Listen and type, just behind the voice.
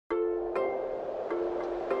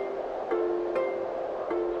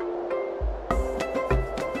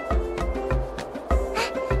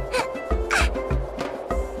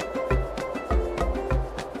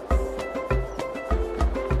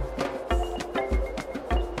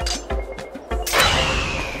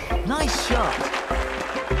shot.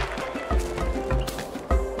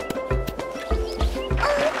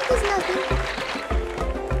 Oh, there's nothing.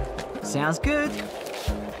 Sounds good.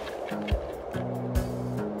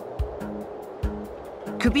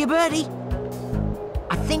 Could be a birdie.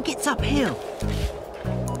 I think it's uphill.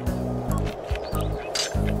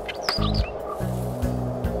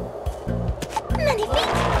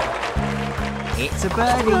 Magnifique. It's a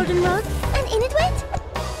birdie. Road and road, and in it went.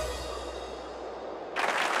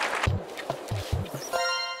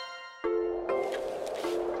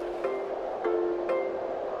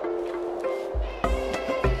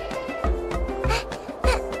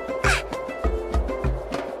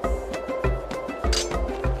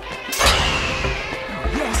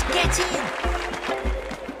 Yes, get in.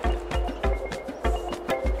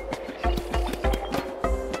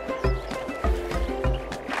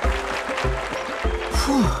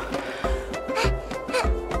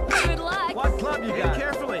 Good luck. What club you got?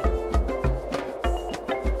 Carefully.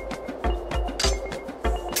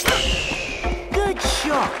 Good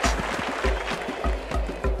shot.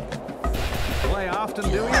 Play often,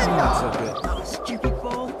 do you? Not so good. Oh, stupid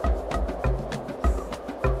ball.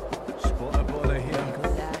 Spot a bother here.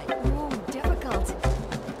 Ooh, difficult.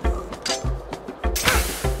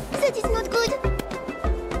 That is not good.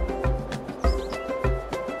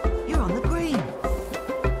 You're on the green.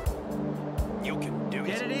 You can do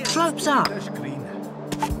Get it in. Slopes up. This green.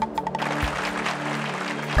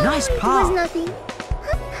 Nice It was par. nothing.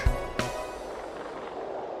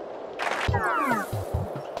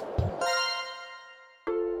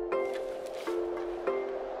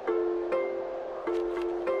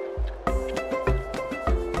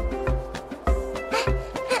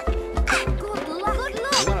 Good luck. Good You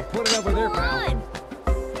luck. want to put it over there, pal? Run.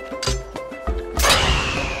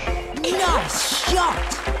 Nice shot.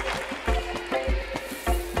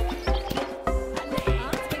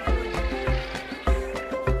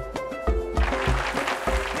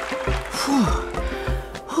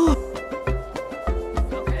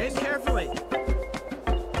 In carefully.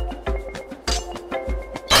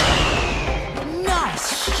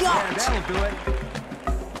 Nice Yeah, shot. that'll do it.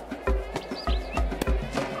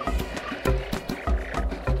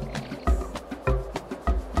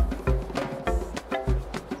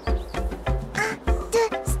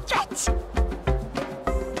 The stretch.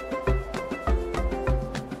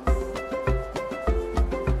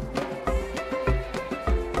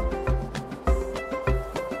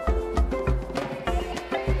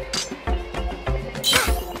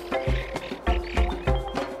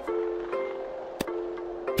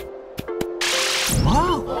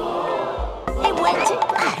 Wow. It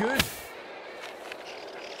went. Good.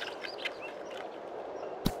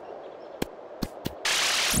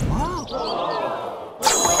 Wow.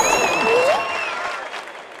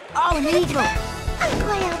 Oh, an eagle.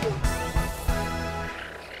 Incroyable.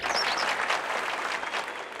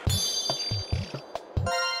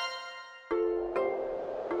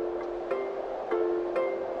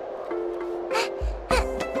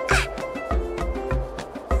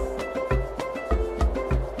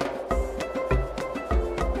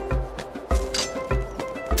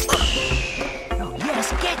 Oh,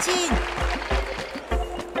 yes, get in.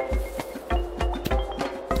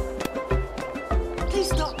 Please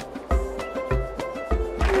stop.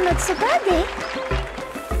 Not so bad, eh?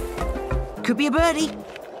 Could be a birdie.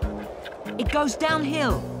 It goes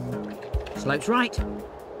downhill. Slopes right.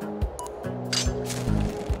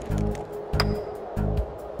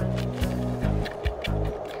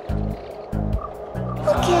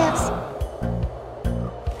 Who cares?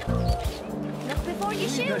 Look before you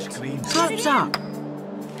This shoot. green. Slopes up.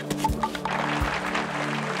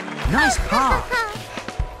 Nice par.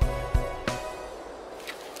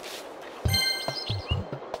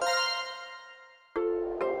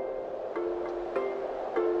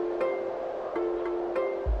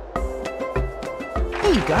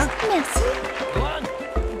 There you go. Merci. Go on.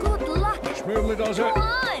 Good luck. Smoothly does Go it.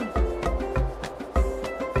 on.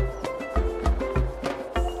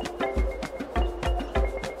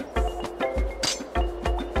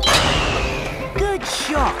 Good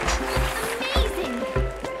shot. Amazing.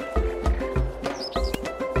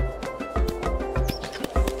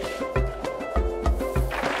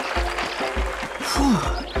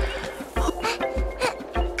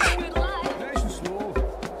 Good luck. Nice and slow.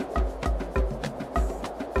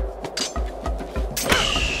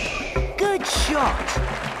 Good shot.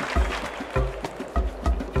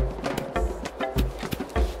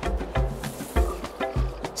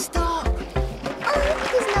 Stop. Oh,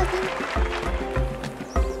 there's nothing.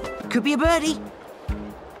 Could be a birdie.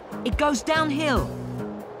 It goes downhill.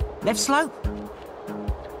 Left slope.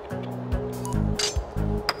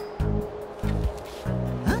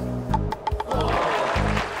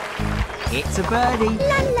 It's a birdie.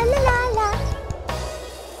 La la la la la.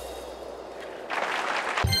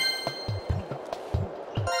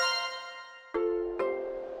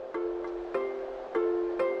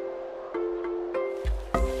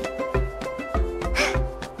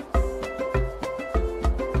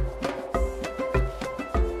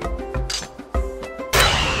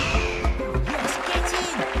 Yes, get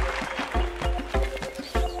in.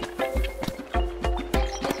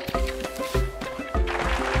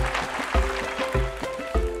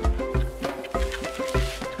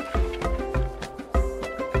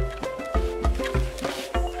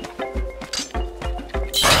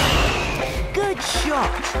 Good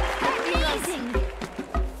shot. Amazing.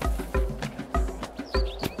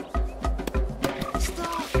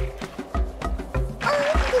 Stop. Oh,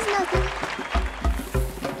 it is nothing.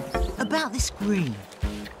 About this green.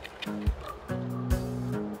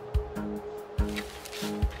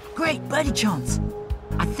 Great birdie chance.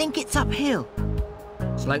 I think it's uphill.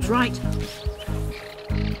 Slope's right.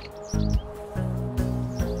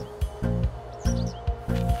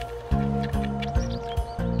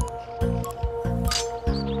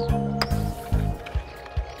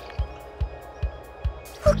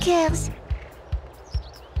 Who cares?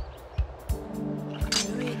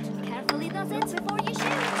 Carefully does it before you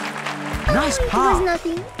shoot. Nice It was par.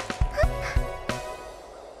 nothing.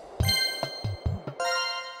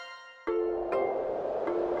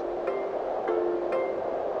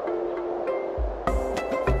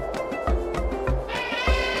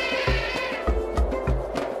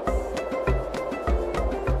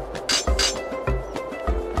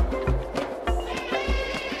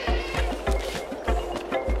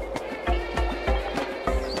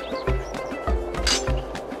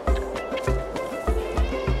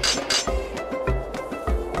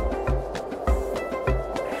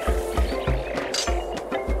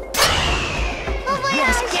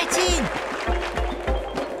 Yes, get in.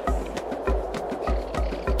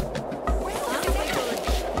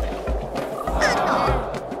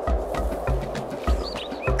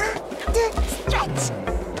 Stretch.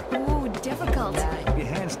 Ooh, difficult. Keep your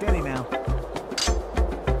hand steady now.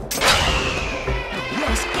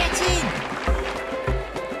 Yes, get in.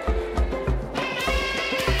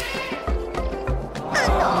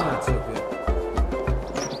 Not so good.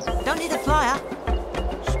 Don't need a flyer.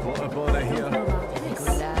 Spot a bother here.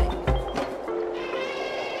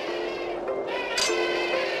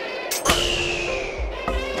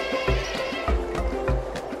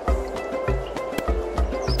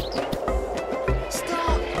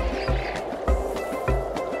 Stop.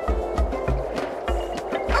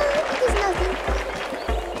 Oh, it is nothing.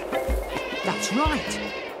 That's right.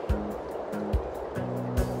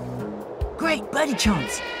 Great birdie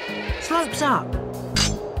chance. Slope's up.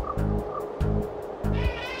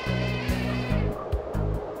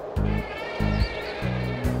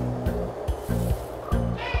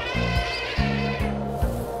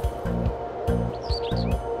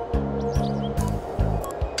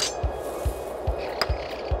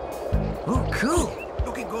 Oh, cool.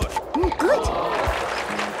 Looking good. Good.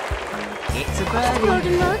 It's a birdie.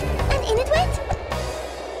 Golden rod, and in it went.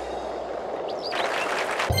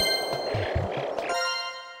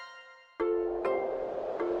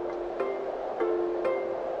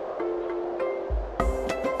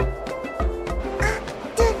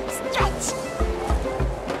 Stretch.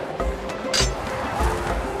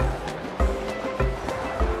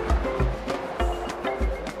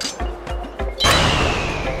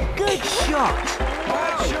 Good shot.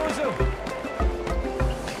 That shows him.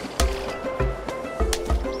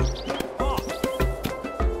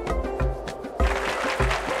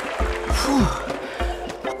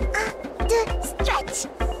 Stretch.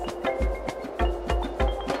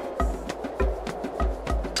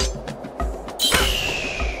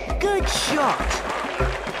 Good shot.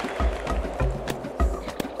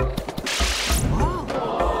 Oh,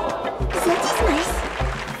 That is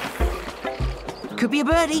nice. could be a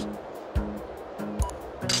birdie.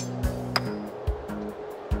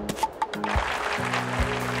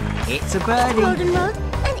 It's a birdie. Golden rod,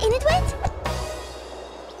 and in it went.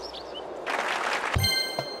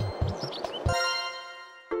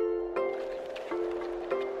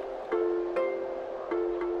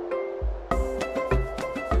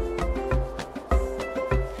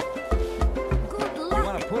 Good You luck.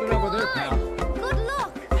 want to put it over there, pal. Good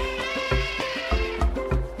luck.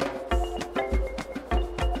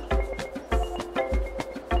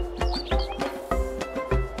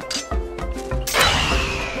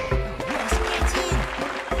 Yes,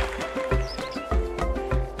 get in.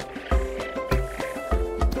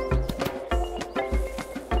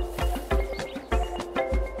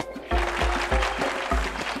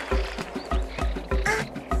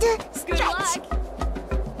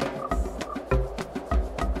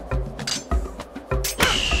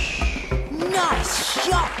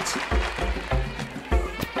 shot!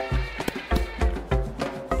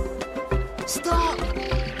 Stop!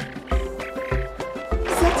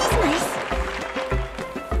 That is nice.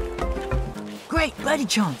 Great birdie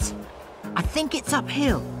chance. I think it's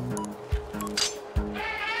uphill.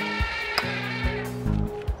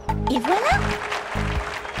 Et voilà.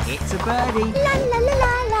 It's a birdie. La la la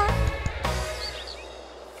la la.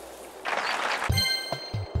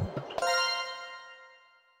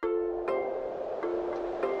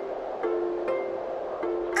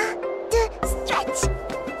 1, 2, stretch.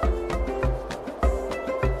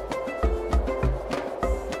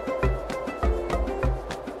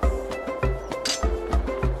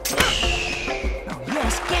 Oh,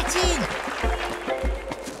 yes, get in!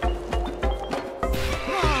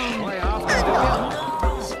 Play off and do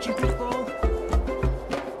Oh, stupid ball.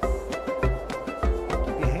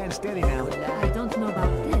 Keep your hand steady now. I don't know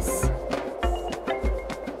about this.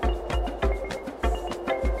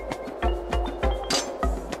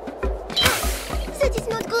 That is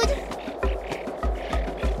not good.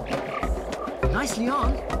 Nicely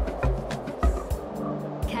on.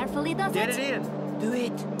 Carefully does Get it. it in. Do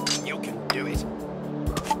it. You can do it.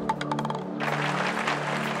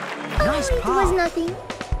 Nice It was par. nothing.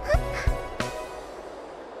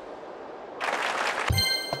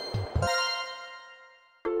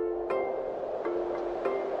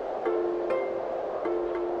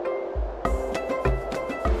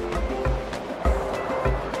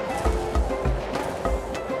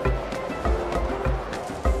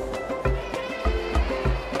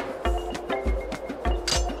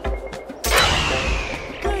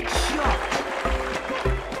 Good shot.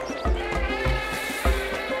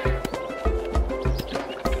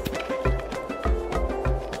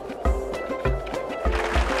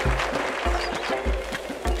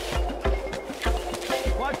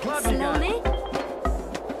 What club you got? Slowly.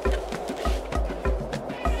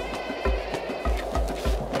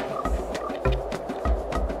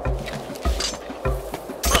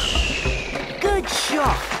 Good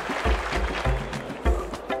shot.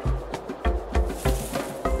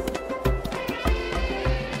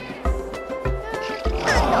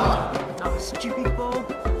 Oh, stupid ball.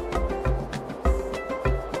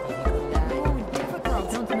 Oh, difficult.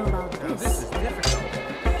 I don't know about Now, this. this is difficult.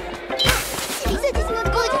 That is not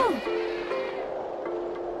good.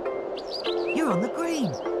 You're on the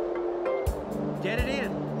green. Get it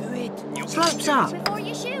in. Do it. Slopes up. Before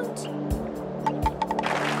you shoot.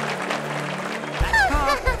 That's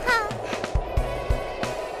par.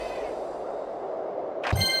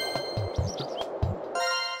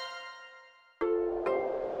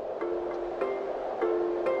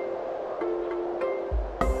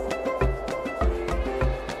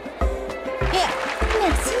 Here.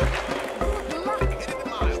 Merci. Good luck.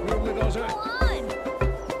 Smoothly goes Go it. on.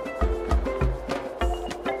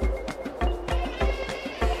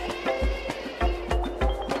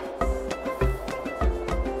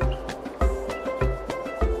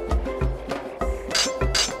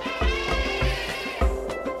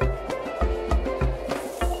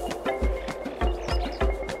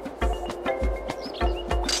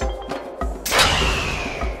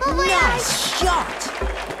 Nice shot.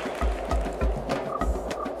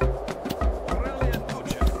 Brilliant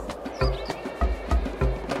butcher.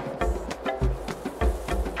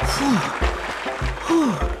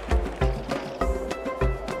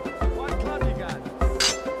 What club you got?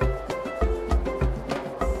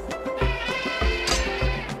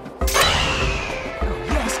 Oh,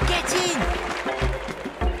 yes, get in.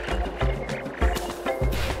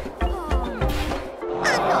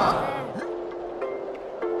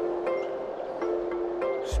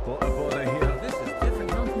 Spot a bother here. This is different.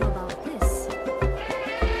 Don't know about this.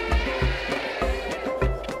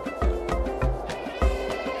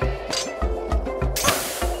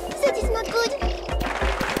 That is not good.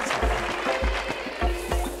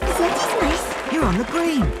 That is nice. You're on the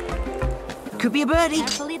green. Could be a birdie.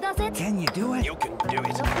 Carefully does it. Can you do it? You can do it.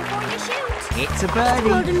 Just before you shoot. It's a birdie.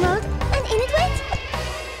 Golden road. And in it went.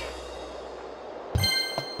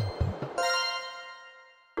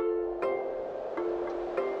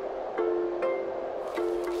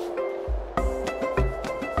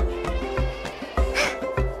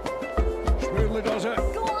 Smoothly does it.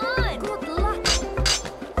 Go on. Good luck.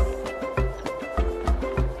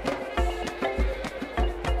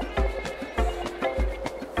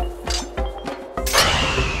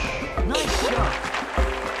 Nice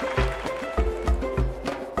shot.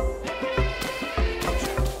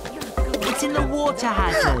 It's in the water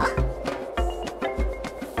hazard.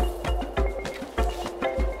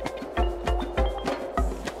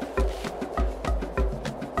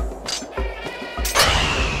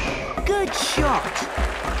 Good Good shot.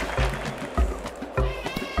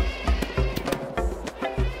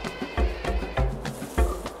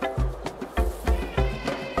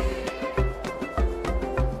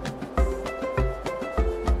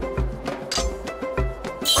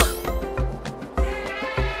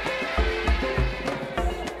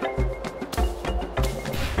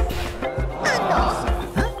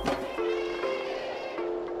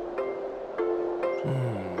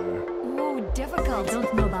 Ooh, difficult. I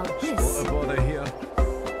don't know about this. What a bother here.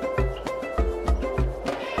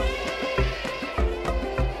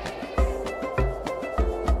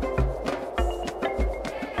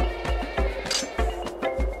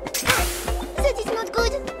 That is not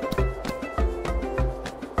good.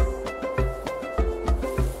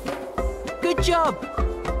 Good job.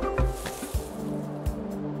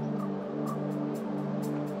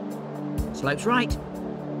 Slope's right.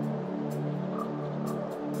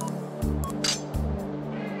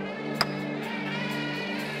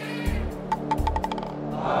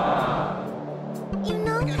 You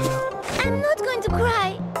know, I'm not going to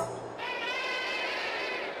cry.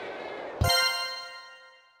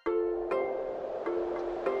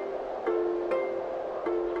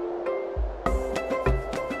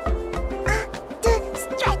 The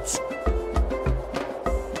stretch.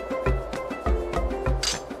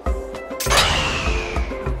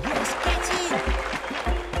 Yes, get in.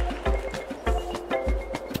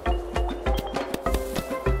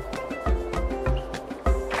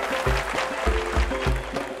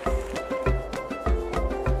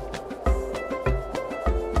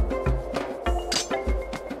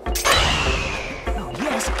 Oh,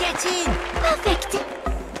 yes, get in. Perfect.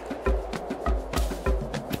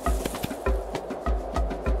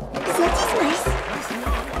 That is nice.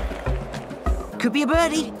 Could be a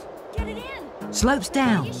birdie. Get it in. Slope's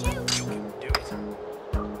down. You shoot.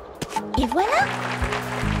 Et voilà.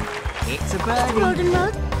 It's a Road birdie. and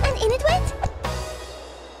road, and in it went.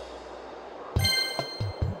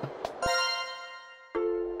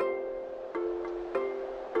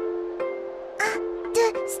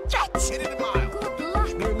 The stretch. Hit it a mile. Good luck.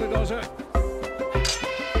 Smoothly does it.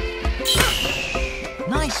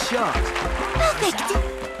 Nice shot. Perfect.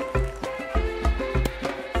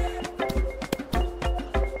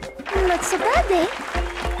 Not so bad, eh?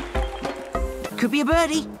 Could be a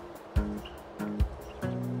birdie.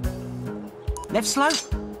 Left slope.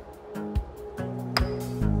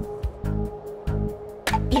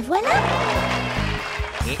 Et voilà.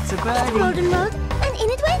 It's a Road birdie. and road, and in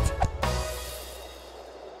it went.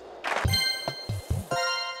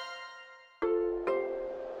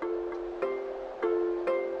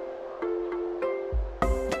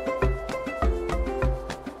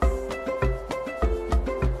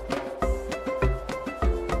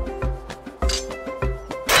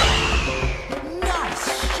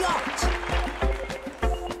 Nice shot.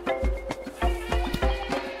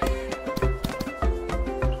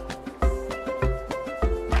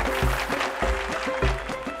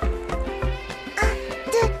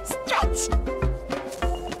 The stretch.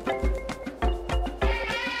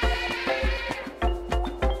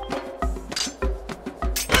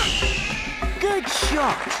 Good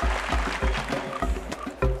shot.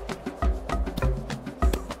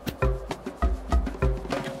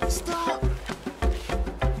 Stop.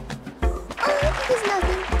 Oh, it is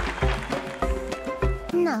nothing.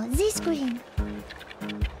 Now, this green.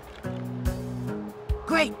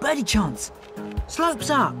 Great birdie chance. Slope's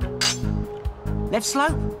up. Left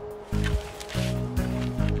slope.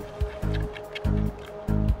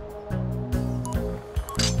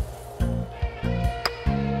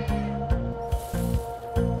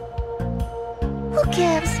 Who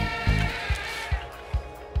cares?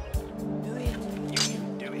 Do it. You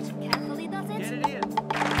do it. Carefully does it. Get it in.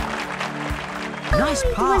 Nice Oh,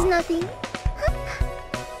 it par. was nothing.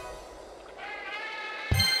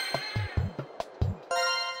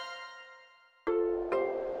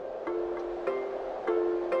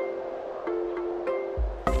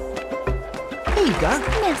 Here you go.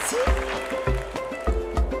 Merci.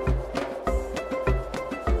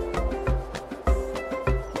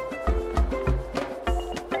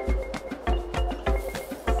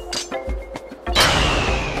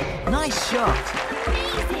 Nice shot.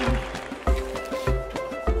 Amazing.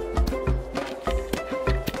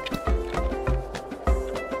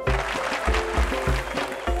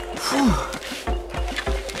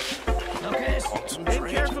 Okay,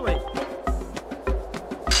 concentrate. Carefully.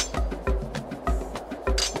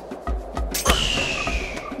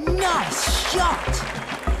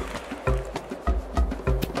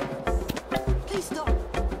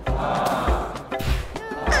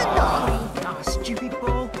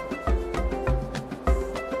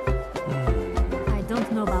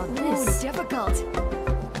 difficult.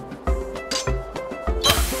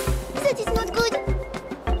 That is not good.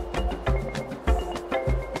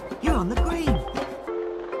 You're on the green.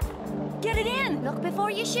 Get it in! Look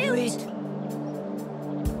before you shoot! It.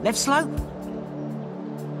 Left slope.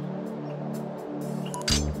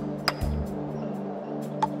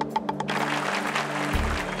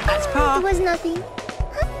 That's par. It was nothing.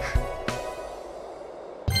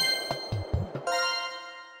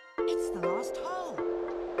 It's the last hole.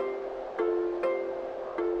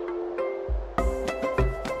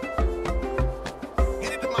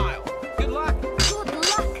 Hit it a mile. Good luck. Good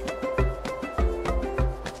luck!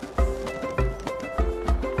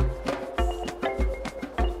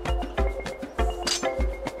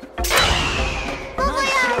 Bon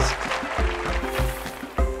voyage!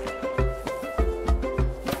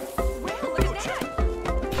 Well, look at that!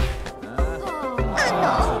 Oh,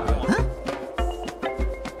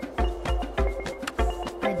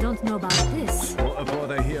 I don't know about this. What a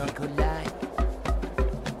bother here. Good lad.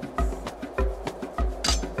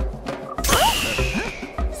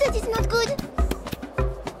 That is not good.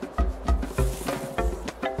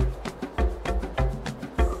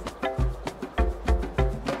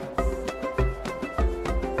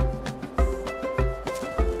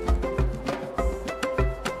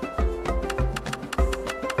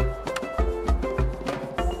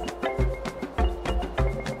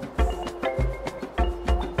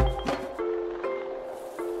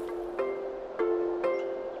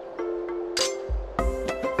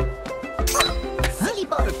 Silly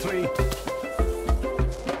ball. A tree.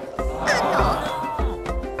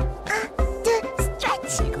 The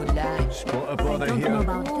stretch. Good lad. Spot a I bother don't know here.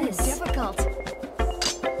 about this. Difficult.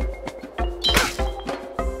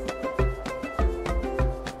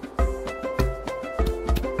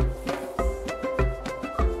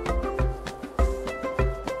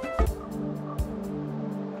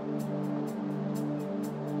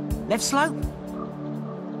 Left slope.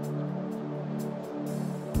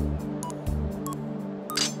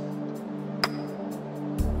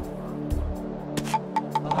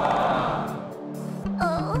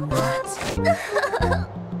 Oh, what?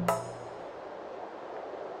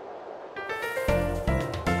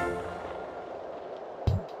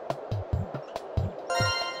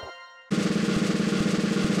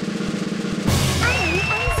 I'm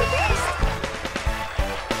the best.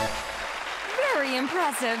 Very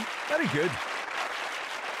impressive. Very good.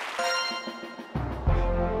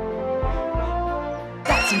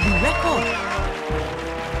 That's a new record.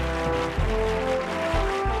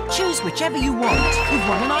 Choose whichever you want. You've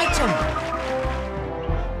won an item.